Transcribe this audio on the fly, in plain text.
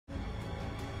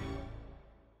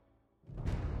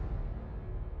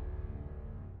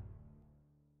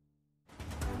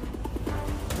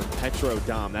Petro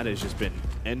Dom, that has just been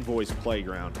Envoy's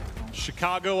playground.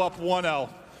 Chicago up 1-0.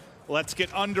 Let's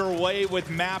get underway with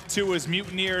map 2 as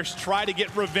Mutineers try to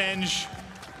get revenge.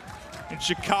 And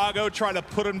Chicago try to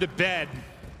put them to bed.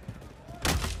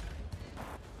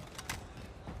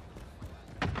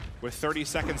 With 30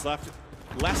 seconds left,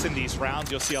 less in these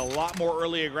rounds, you'll see a lot more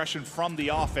early aggression from the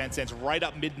offense, and it's right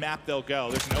up mid-map they'll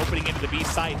go. There's an opening into the B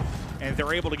site, and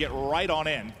they're able to get right on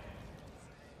in.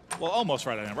 Well, almost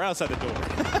right on in, right outside the door.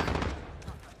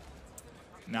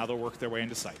 Now they'll work their way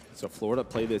into sight. So Florida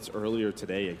played this earlier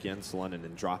today against London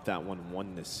and dropped that one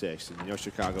 1-6. And you know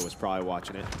Chicago was probably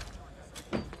watching it.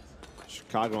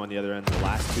 Chicago on the other end, the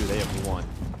last two they have won.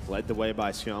 Led the way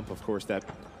by Scump, of course, that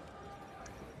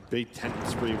big 10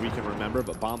 spree we can remember,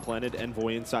 but bomb planted,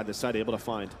 Envoy inside the site, able to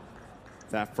find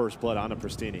that first blood onto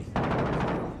Pristini.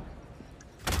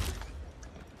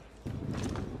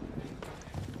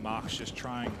 Mox just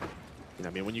trying. I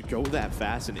mean, when you go that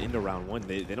fast and into round 1,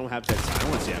 they don't have that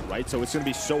silence yet, right? So it's going to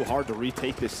be so hard to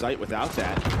retake this site without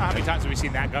that. How many times have we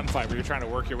seen that gunfight where you're trying to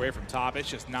work your way from top? It's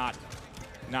just not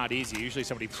easy. Usually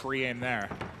somebody pre-aim there.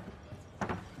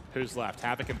 Who's left?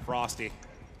 Havoc and Frosty.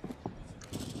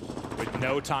 With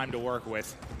no time to work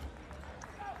with.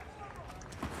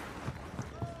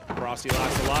 Frosty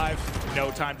last alive.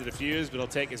 No time to defuse, but he'll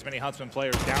take as many Huntsmen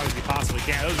players down as he possibly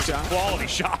can. Those are some quality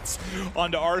shots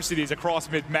onto RCDs across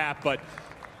mid-map, but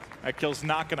that kill's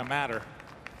not going to matter.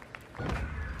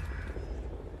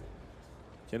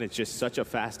 Again, it's just such a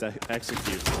fast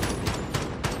execute.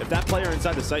 If that player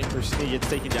inside the site in Pristini gets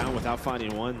taken down without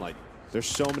finding one, like, there's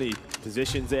so many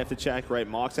positions they have to check, right?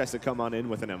 Mox has to come on in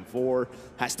with an M4,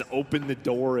 has to open the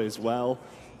door as well.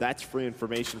 That's free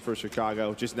information for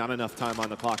Chicago. Just not enough time on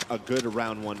the clock. A good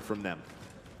round 1 from them.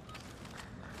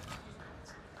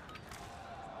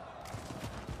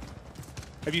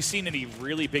 Have you seen any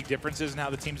really big differences in how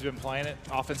the teams have been playing it,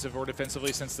 offensive or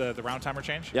defensively, since the round timer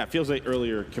change? Yeah, it feels like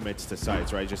earlier commits to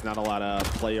sites, right? Just not a lot of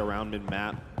play around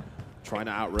mid-map, trying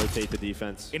to out-rotate the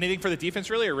defense. Anything for the defense,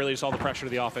 really, or really just all the pressure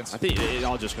to the offense? I think it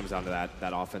all just comes down to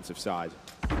that offensive side.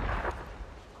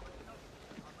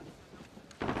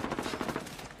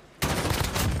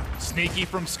 Sneaky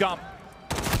from Scump.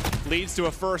 Leads to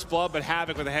a first blood, but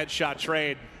Havoc with a headshot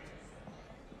trade.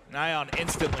 Nion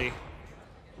instantly.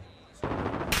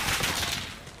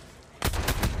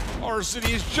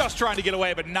 RCD is just trying to get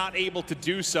away, but not able to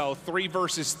do so. 3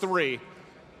 versus 3.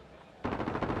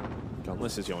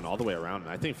 Gunless is going all the way around,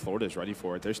 and I think Florida's ready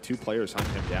for it. There's 2 players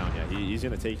hunting him down. Yeah, he's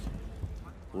going to take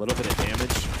a little bit of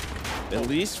damage. At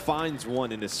least finds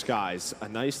one in disguise. A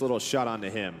nice little shot onto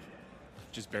him.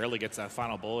 Just barely gets that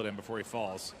final bullet in before he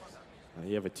falls.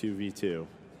 You have a 2v2.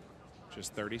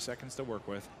 Just 30 seconds to work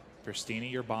with. Pristini,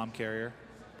 your bomb carrier.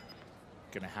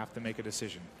 Gonna have to make a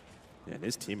decision. Yeah, and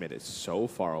his teammate is so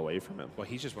far away from him. Well,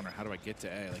 he's just wondering, how do I get to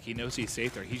A? Like, he knows he's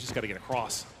safe there. He's just got to get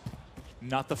across.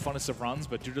 Not the funnest of runs,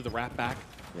 but due to the wrap back,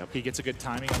 he gets a good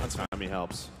timing on that. Timing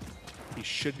helps. He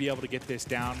should be able to get this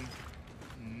down.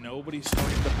 Nobody's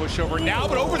starting to push over now,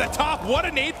 but over the top, what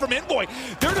a nade from Envoy.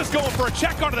 They're just going for a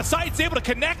check onto the side. It's able to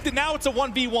connect, and now it's a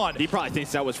 1v1. He probably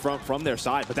thinks that was from their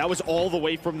side, but that was all the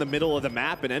way from the middle of the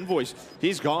map, and Envoy's,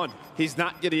 he's gone. He's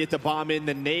not going to get the bomb in.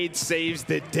 The nade saves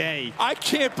the day. I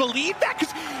can't believe that,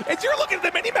 because as you're looking at the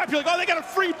minimap, you're like, oh, they got a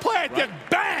free plant. Right. Then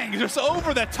bang, just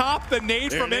over the top, the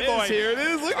nade from Envoy. Here it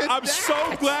is, look at that. I'm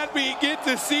so glad we get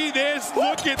to see this.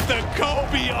 Look at the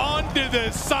Kobe onto the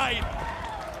site.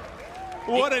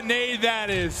 What a nade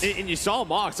that is. And you saw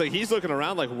Mox, like, he's looking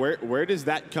around like, where does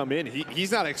that come in?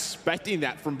 He's not expecting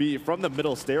that from the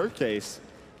middle staircase.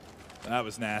 That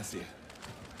was nasty.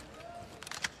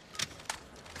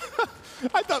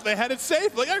 I thought they had it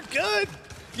safe. Like, they're good.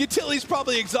 Utility's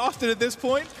probably exhausted at this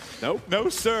point. Nope. No,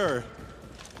 sir.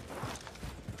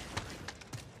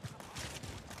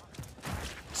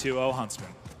 2-0 Huntsmen.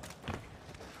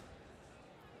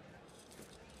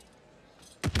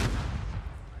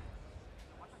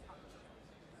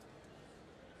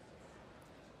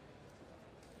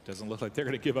 Doesn't look like they're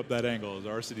going to give up that angle as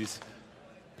RCD's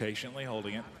patiently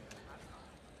holding it.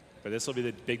 But this will be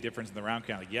the big difference in the round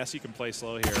count. Like, yes, you can play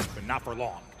slow here, but not for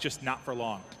long. Just not for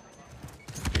long.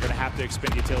 You're going to have to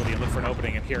expend utility and look for an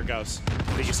opening, and here it goes.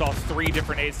 But you saw 3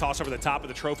 different nades toss over the top, but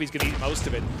the trophy's going to eat most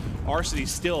of it.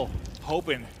 RCD's still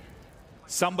hoping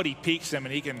somebody peeks him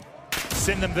and he can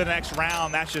send them to the next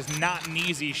round. That's just not an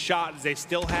easy shot, as they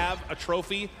still have a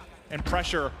trophy and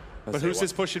pressure. But who's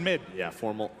this pushing mid? Yeah,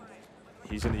 Formal.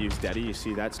 He's going to use Deddy. You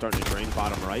see that starting to drain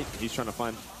bottom right. He's trying to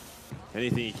find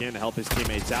anything he can to help his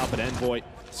teammates out, but Envoy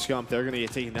Scump, they're going to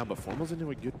get taken down, but Formal's into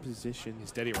a good position.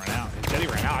 He's dead. He ran out.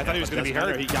 I thought he was going to be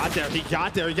hurt. He got there.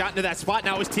 He got into that spot.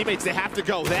 Now his teammates, they have to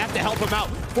go. They have to help him out.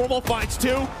 Formal finds 2.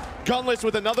 Gunless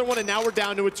with another one, and now we're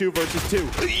down to a 2 versus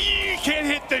 2. He can't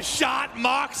hit the shot.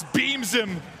 Mox beams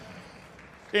him.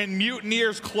 And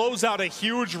Mutineers close out a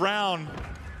huge round.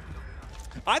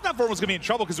 I thought Formal was going to be in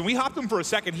trouble because when we hopped him for a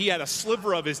second, he had a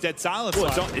sliver of his dead silence. Well,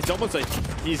 it's almost like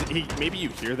maybe you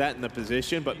hear that in the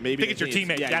position, but maybe I think it's your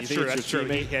teammate. Yeah, that's true. That's true.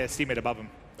 He had his teammate above him,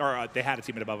 or they had a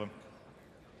teammate above him.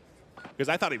 Because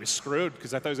I thought he was screwed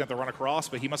because I thought he was going to have to run across,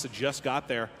 but he must have just got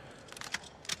there.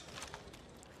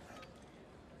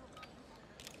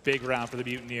 Big round for the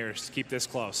Mutineers. Keep this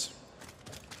close.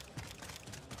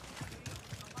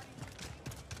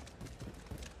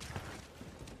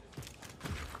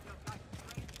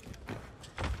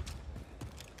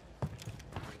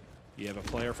 You have a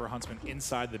player for Huntsmen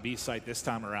inside the B site this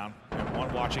time around, and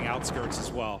one watching outskirts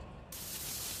as well.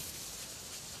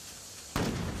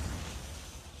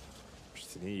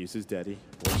 He uses Deddy,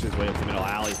 works his way up the middle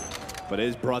alley, but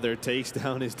his brother takes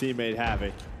down his teammate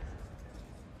Havoc.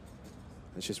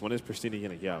 It's just, when is Pristini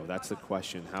gonna go? That's the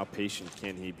question. How patient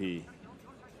can he be?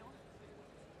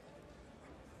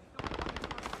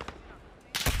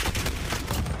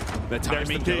 The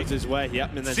timing goes his way.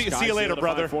 Yep, and then see you later,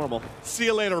 brother. Formal. See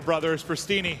you later, brothers.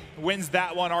 Pristini wins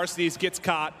that one. Arcades gets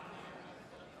caught.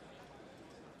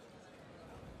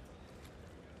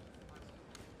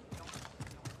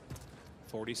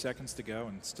 $40 seconds to go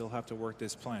and still have to work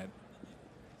this plant.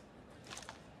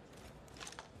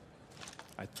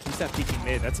 He's that peeking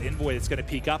mid. That's Envoy that's going to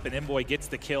peek up, and Envoy gets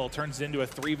the kill, turns it into a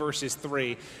 3 versus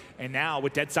 3. And now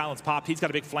with Dead Silence popped, he's got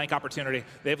a big flank opportunity.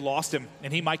 They've lost him,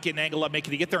 and he might get an angle up.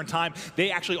 Can he get there in time? They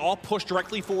actually all push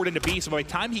directly forward into B, so by the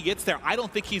time he gets there, I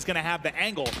don't think he's going to have the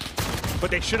angle.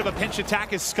 But they should have a pinch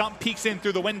attack as Scump peeks in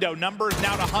through the window. Numbers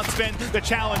now to Huntsman. The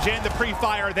challenge and the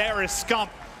pre-fire there is Scump.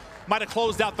 Might have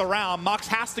closed out the round. Mox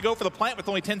has to go for the plant with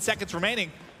only 10 seconds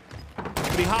remaining.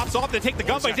 But he hops off to take the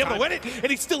gun, but he's able to win it, and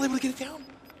he's still able to get it down.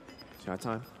 Shot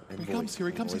time. Here he comes. Here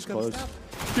he comes. He's got to stab.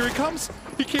 Here he comes.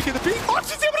 He can't get the beat.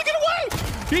 Mox is able to get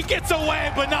away. He gets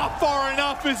away, but not far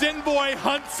enough as Envoy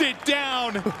hunts it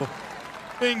down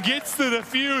and gets the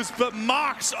defuse. But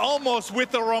Mox almost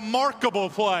with a remarkable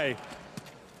play.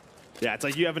 Yeah, it's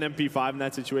like you have an MP5 in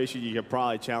that situation. You could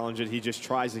probably challenge it. He just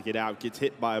tries to get out, gets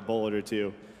hit by a bullet or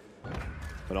two,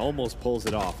 but almost pulls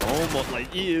it off. Almost,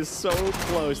 like, he is so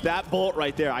close. That bullet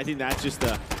right there, I think that's just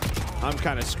the I'm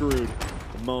kind of screwed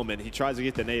moment. He tries to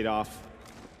get the nade off,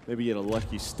 maybe get a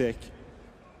lucky stick.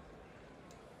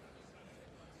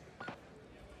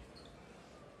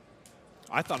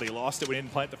 I thought he lost it when he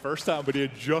didn't plant the first time, but he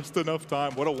had just enough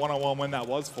time. What a one-on-one win that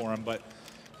was for him, but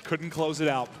couldn't close it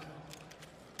out.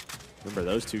 Remember,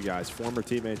 those two guys, former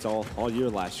teammates all year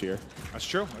last year. That's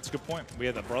true. That's a good point. We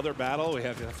had the brother battle. We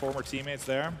have the former teammates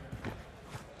there.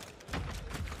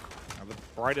 Now, the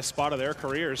brightest spot of their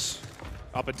careers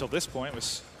up until this point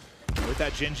was with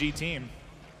that Gen G team.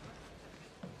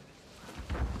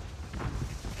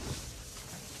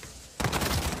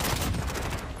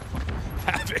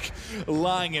 Havoc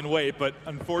lying in wait, but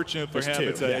unfortunate for him,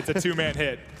 it's a two-man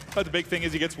hit. But the big thing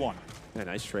is he gets one. Yeah,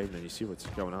 nice trade, man. You see what's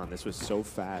going on. This was so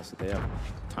fast that they have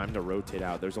time to rotate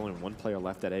out. There's only one player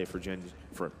left at A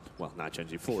well, not Gen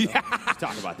G, Florida. Yeah. Let's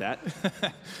talk about that.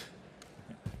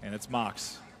 And it's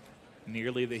Mox.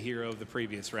 Nearly the hero of the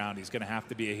previous round. He's going to have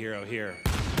to be a hero here.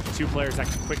 Two players that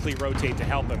can quickly rotate to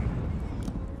help him.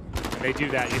 And they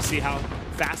do that. You see how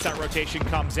fast that rotation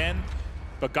comes in.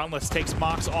 But Gunless takes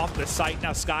Mox off the site.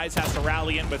 Now Skies has to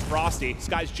rally in with Frosty.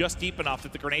 Sky's just deep enough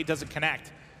that the grenade doesn't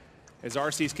connect. As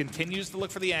RCs continues to look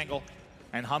for the angle,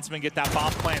 and Huntsmen get that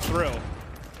bomb plant through.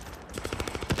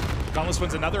 Gunless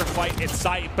wins another fight in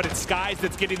sight, but it's Skies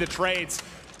that's getting the trades.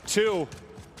 2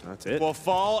 That's it. will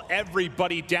fall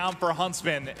everybody down for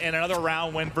Huntsmen, and another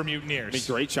round win for Mutineers. I mean,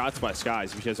 great shots by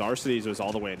Skies, because Arcades was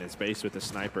all the way in his base with the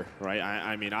sniper, right?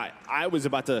 I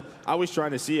was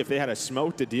trying to see if they had a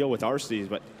smoke to deal with Arcades,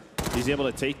 but he's able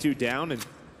to take 2 down, and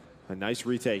a nice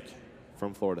retake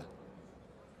from Florida.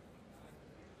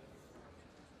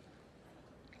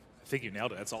 I think you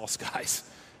nailed it. That's all Skies.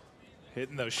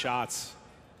 Hitting those shots.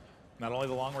 Not only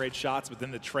the long-range shots, but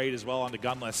then the trade as well onto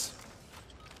Gunless.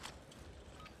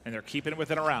 And they're keeping it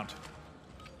within a round.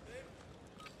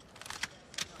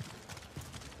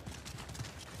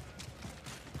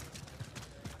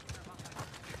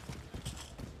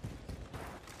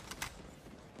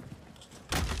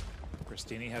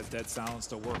 Pristini has Dead Silence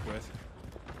to work with.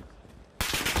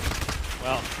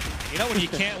 Well, you know when you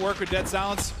can't work with Dead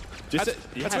Silence?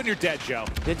 That's when you're dead, Joe.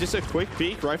 Yeah, just a quick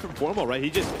peek right from Formal, right? He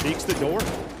just peeks the door,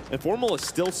 and Formal is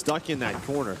still stuck in that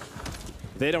corner.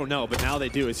 They don't know, but now they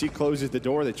do. As he closes the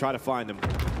door, they try to find him.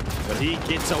 But he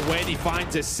gets away, and he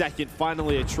finds his second.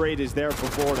 Finally, a trade is there for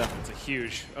Florida. It's a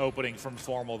huge opening from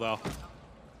Formal, though,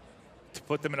 to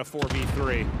put them in a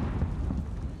 4v3.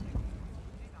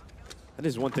 That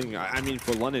is one thing. I mean,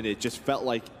 for London, it just felt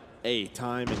like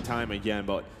time and time again.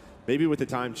 But maybe with the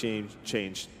time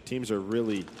change, teams are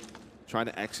really trying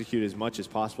to execute as much as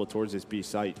possible towards this B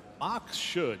site. Mox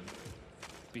should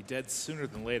be dead sooner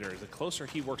than later. The closer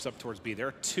he works up towards B, there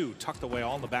are two tucked away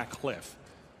all in the back cliff.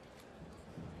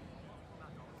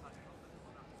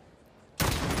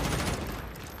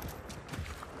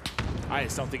 I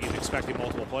just don't think he's expecting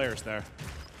multiple players there.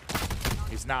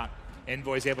 He's not.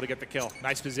 Envoy's able to get the kill.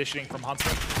 Nice positioning from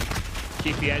Huntsmen.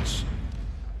 Keep the edge,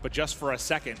 but just for a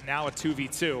second. Now a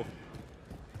 2v2.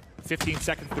 15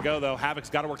 seconds to go, though. Havoc's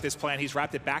got to work this plan. He's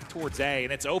wrapped it back towards A,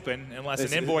 and it's open unless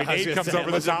an Envoy nade comes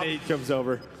over the top. Nade comes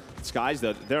over. Skies,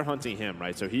 though, they're hunting him,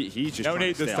 right? So he's just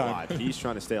trying to stay alive. He's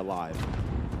trying to stay alive.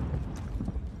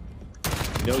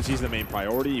 He knows he's the main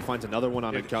priority. He finds another one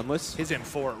on a gunless. His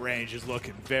M4 at range is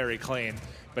looking very clean.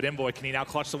 But Envoy, can he now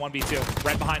clutch the 1v2?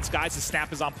 Right behind Skies, his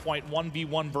snap is on point.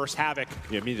 1v1 versus Havoc.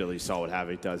 You immediately saw what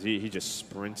Havoc does. He just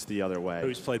sprints the other way.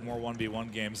 He's played more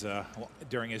 1v1 games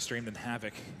during his stream than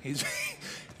Havoc. He's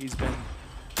been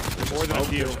more than a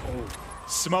few.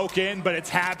 Smoke in, but it's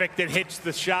Havoc that hits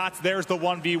the shots. There's the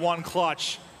 1v1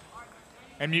 clutch.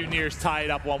 And Mutineers tie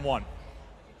it up 1-1.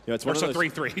 Yeah, it's one of those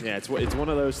 3-3. Yeah, it's one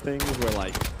of those things where,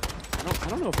 like, I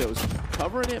don't know if it was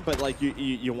covering it, but like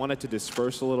you want it to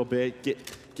disperse a little bit,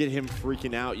 get him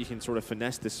freaking out. You can sort of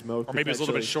finesse the smoke. Or maybe it's a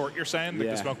little bit short, you're saying? Like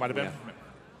the smoke might have been?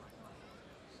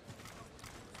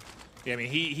 Yeah, I mean,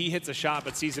 he hits a shot,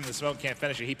 but sees him in the smoke, can't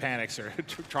finish it. He panics or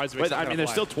tries to make something. I mean,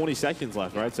 there's still 20 seconds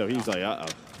left, right? So he's like, uh-oh.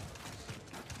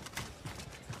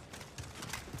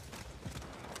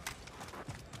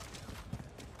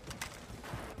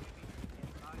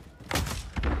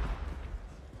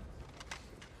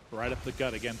 Right up the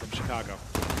gut again from Chicago.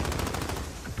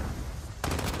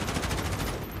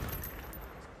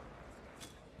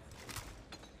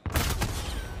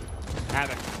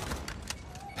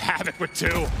 Havoc with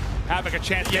two. Havoc a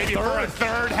chance maybe for a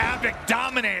third. Havoc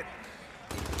dominant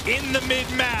in the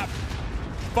mid-map.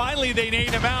 Finally, they nade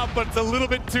him out, but it's a little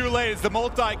bit too late. It's the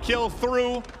multi-kill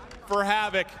through for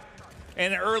Havoc.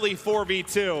 An early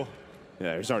 4v2. Yeah,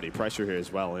 there's already pressure here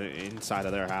as well inside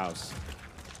of their house.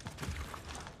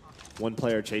 One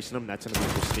player chasing him, that's going to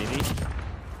be Christini.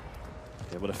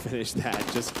 Able to finish that,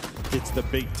 just gets the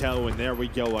big toe, and there we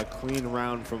go. A clean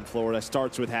round from Florida.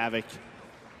 Starts with Havoc.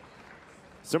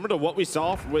 Similar to what we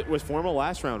saw with Formal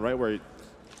last round, right? Where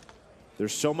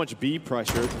there's so much B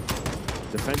pressure.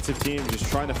 Defensive team just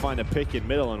trying to find a pick in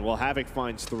middle, and Havoc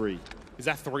finds three. Is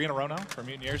that 3 in a row now for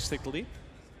Mutineers to take the lead?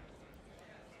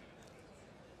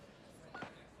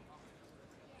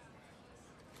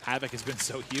 Havoc has been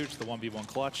so huge, the 1v1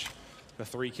 clutch. The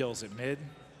 3 kills at mid.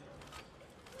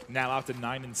 Now out to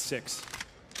 9 and 6.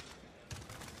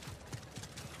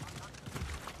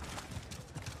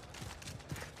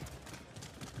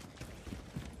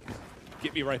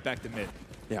 Get me right back to mid.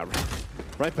 Yeah,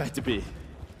 right back to B.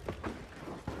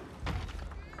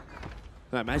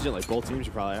 And I imagine like both teams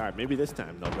are probably, all right, maybe this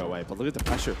time they'll go away. But look at the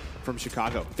pressure from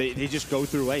Chicago. They just go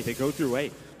through A. They go through A.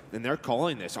 And they're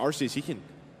calling this. Arceus, he can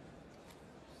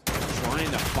trying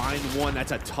to find one.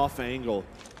 That's a tough angle.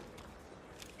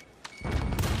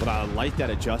 But I like that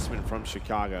adjustment from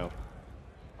Chicago.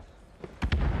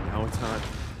 Now it's on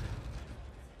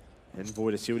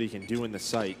Envoy to see what he can do in the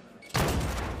site. He's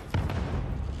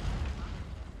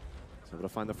able to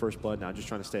find the first blood, now just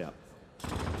trying to stay up.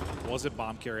 Wasn't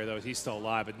bomb carrier though, he's still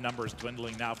alive, but numbers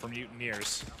dwindling now for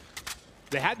Mutineers.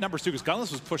 They had numbers too, because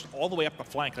Gunless was pushed all the way up the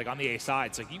flank, like on the A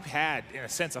side. So you had, in a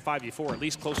sense, a 5v4, at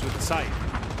least closer to the site.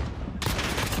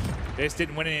 They just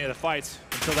didn't win any of the fights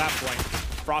until that point.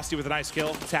 Frosty with a nice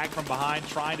kill, tag from behind,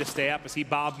 trying to stay up as he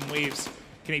bobs and weaves.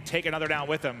 Can he take another down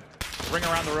with him? Ring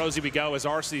around the rosy we go as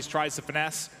Arceus tries to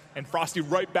finesse, and Frosty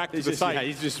right back to the site. Yeah,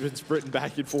 he's just been sprinting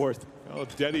back and forth. Oh,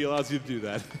 Daddy allows you to do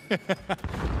that.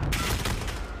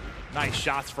 Nice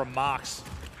shots from Mox.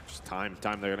 Just time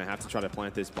they're going to have to try to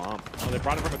plant this bomb. Oh, they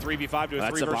brought it from a 3v5 to a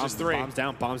 3 versus 3.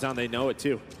 Bombs down, they know it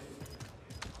too.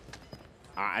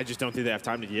 I just don't think they have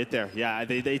time to get there. Yeah,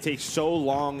 they take so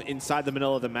long inside the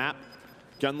middle of the map.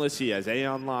 Gunless, he has A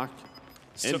on lock.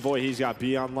 Envoy, he's got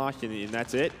B on lock, and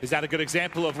that's it. Is that a good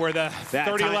example of where the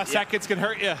 30 less seconds can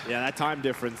hurt you? Yeah, that time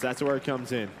difference, that's where it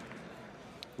comes in.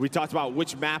 We talked about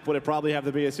which map would it probably have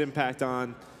the biggest impact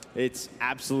on. It's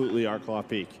absolutely Arclaw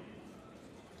Peak.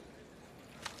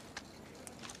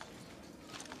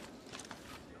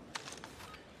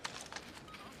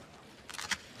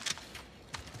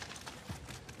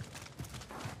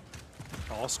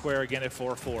 All square again at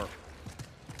 4-4.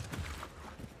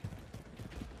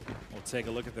 We'll take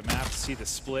a look at the map to see the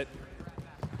split.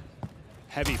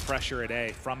 Heavy pressure at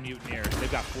A from Mutineers.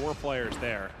 They've got 4 players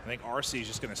there. I think RC is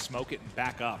just going to smoke it and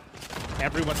back up.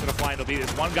 Everyone's going to fly into B.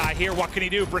 There's one guy here. What can he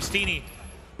do? Bristini.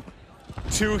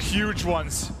 2 huge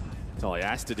ones. That's all he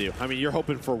has to do. I mean, you're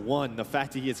hoping for one. The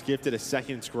fact that he gets gifted a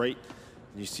second is great.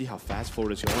 And you see how fast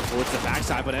Florida's going towards the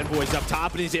backside, but Envoy's up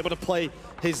top, and he's able to play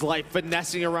his life,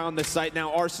 finessing around the site.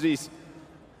 Now Arcides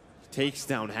takes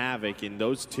down Havoc, and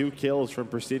those 2 kills from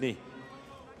Bristini.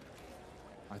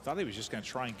 I thought he was just going to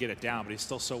try and get it down, but he's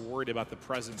still so worried about the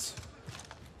presence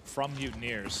from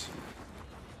Mutineers.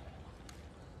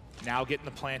 Now getting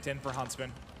the plant in for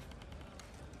Huntsmen.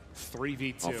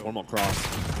 3v2. Oh, formal cross.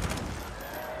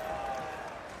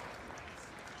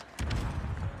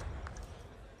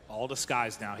 All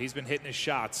disguised now. He's been hitting his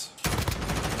shots.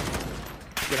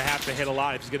 He's going to have to hit a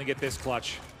lot if he's going to get this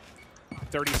clutch.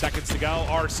 30 seconds to go.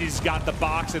 RC's got the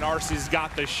box, and RC's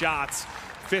got the shots.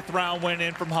 5th round win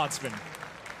in from Huntsmen.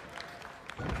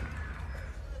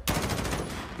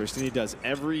 Bristini does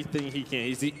everything he can.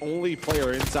 He's the only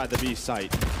player inside the B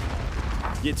site.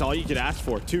 It's all you could ask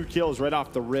for. 2 kills right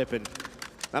off the rip, and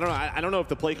I don't know if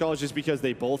the play call is just because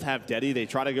they both have Deddy. They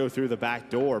try to go through the back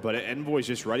door, but Envoy's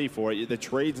just ready for it. The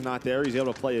trade's not there. He's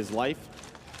able to play his life.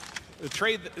 The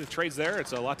trade's there.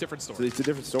 It's a lot different story. So it's a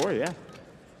different story, yeah.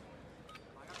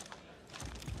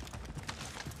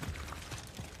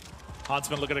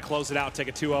 Huntsman looking to close it out, take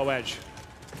a 2-0 edge.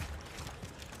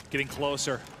 Getting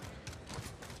closer.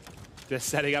 Just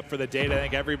setting up for the date I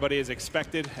think everybody has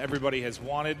expected, everybody has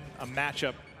wanted, a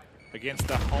matchup against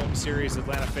the home series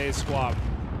Atlanta FaZe squad.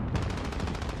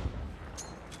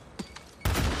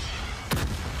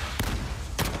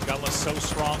 Gunless so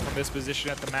strong from this position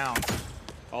at the mound.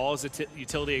 All his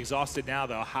utility exhausted now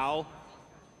though. How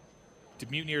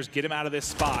did Mutineers get him out of this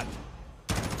spot?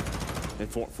 And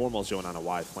Formal's going on a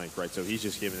wide flank, right? So he's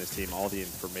just giving his team all the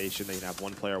information. They can have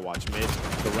one player watch mid.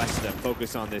 The rest of them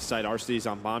focus on this side. RC's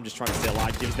on bomb, just trying to stay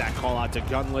alive. Gives that call out to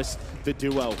Gunless. The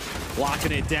duo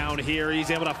blocking it down here. He's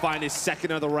able to find his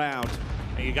 2nd of the round.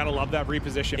 And you got to love that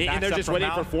reposition. And they're just waiting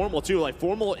for Formal, too. Like,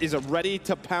 Formal is ready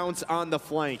to pounce on the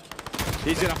flank.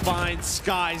 He's going to find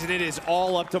Skies, and it is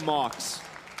all up to Mox.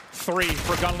 3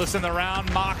 for Gunless in the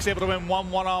round. Mox able to win 1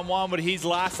 one-on-one, but he's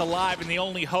last alive, and the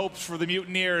only hopes for the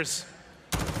Mutineers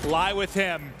lie with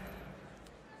him.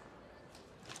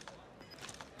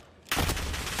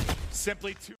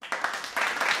 Simply 2.